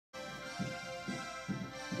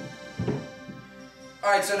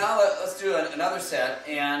Alright, so now let's do another set,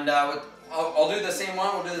 and I'll do the same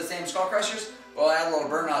one, we'll do the same skull crushers, but we'll add a little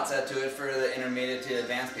burnout set to it for the intermediate to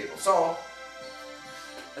advanced people. So,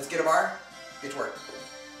 let's get a bar, get to work.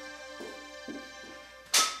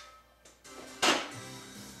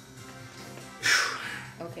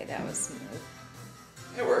 Okay, that was smooth.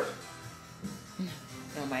 It worked.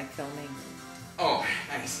 No, my filming. Oh,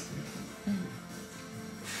 nice.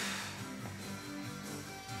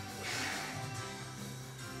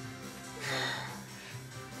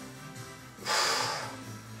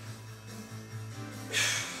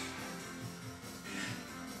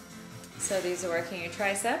 So these are working your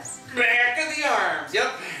triceps? Back of the arms,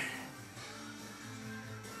 yep.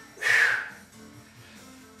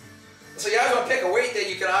 So you guys want to pick a weight that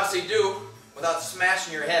you can obviously do without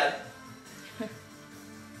smashing your head. And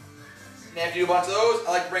after you do a bunch of those,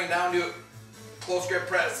 I like to bring it down to close grip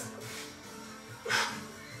press.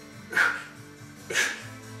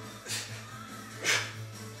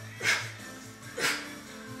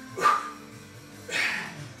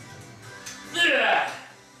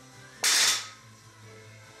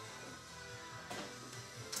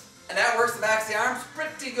 And that works the backs of the arms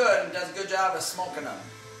pretty good and does a good job of smoking them.